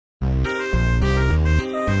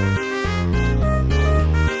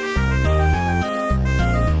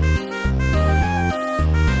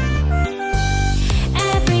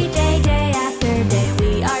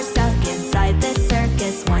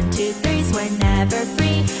never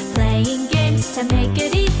free, playing games to make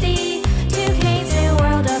it easy. 2K's new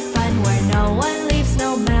world of fun where no one leaves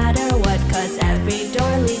no matter what, 'cause every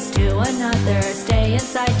door leads to another. Stay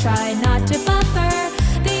inside, try not to buffer.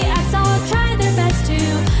 The apps all try their best to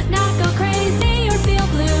not go crazy or feel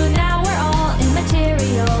blue. Now we're all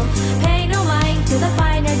immaterial, pay no mind to the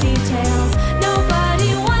finer details.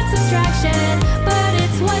 Nobody wants abstraction, but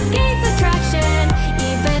it's what gains attraction.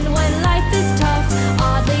 Even when life is tough,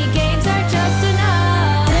 oddly games are just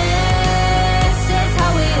enough. This is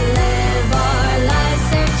how we live our lives,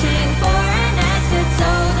 searching for an exit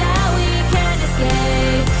so that we can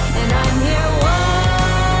escape. And I'm here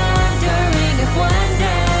wondering if one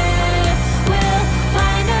day we'll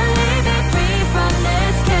finally be free from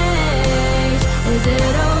this cage. Is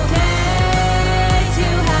it okay to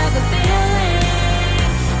have a feeling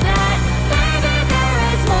that maybe there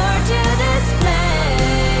is more to this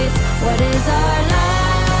place? What is our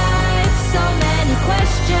life? So many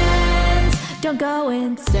questions. Don't go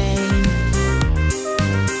insane.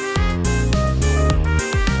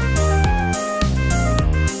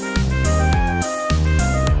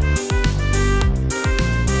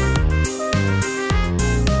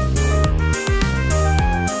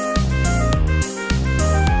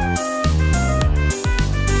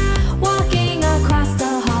 Walking across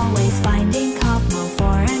the hallways, finding Cosmo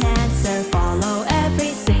for an answer. Follow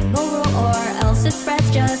every single rule or else it spreads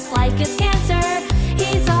just like it's cancer.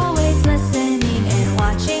 He's always listening and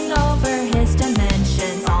watching over his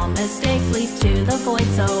dimensions. All mistakes leads to the void,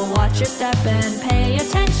 so watch your step and pay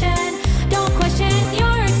attention. Don't question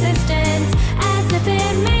your existence as if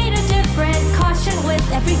it made a difference. Caution with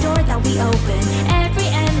every door that we open. Every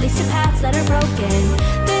end leads to paths that are broken.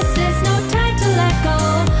 This is no time to let go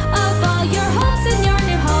of all your hopes in your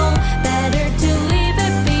new home. Better to leave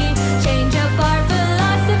it be, change up our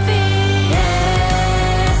philosophy.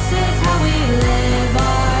 This is how we live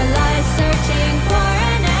our lives, searching for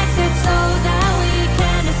an exit so that we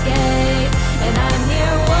can escape. And I'm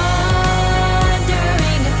here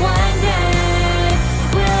wondering if one day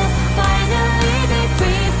we'll finally be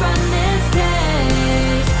free from this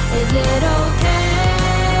cage. Is it okay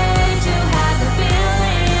to have the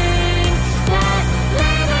feeling that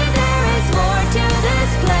maybe there is more to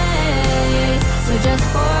this place? So just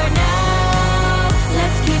for now,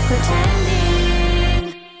 let's keep pretending.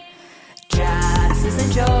 Jax is a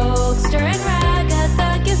jokester and Ragatha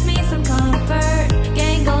gives me some comfort.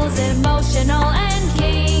 Gangle's emotional and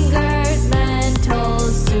Kinger's mental.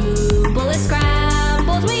 Subal is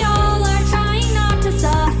scrambled, we all are trying not to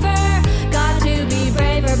suffer. Got to be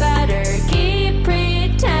braver, better keep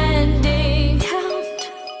pretending. Count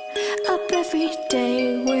up every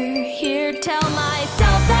day we're here. Tell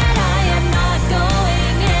myself that I am not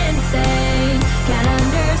going insane. Can't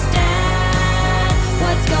understand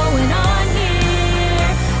what's going on here.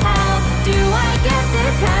 How do I get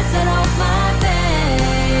this headset off my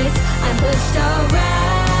face? I'm pushed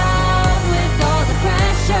around with all the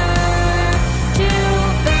pressure to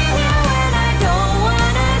be here when I don't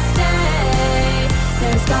wanna stay.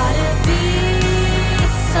 There's gotta be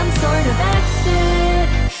some sort of exit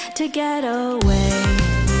to get away.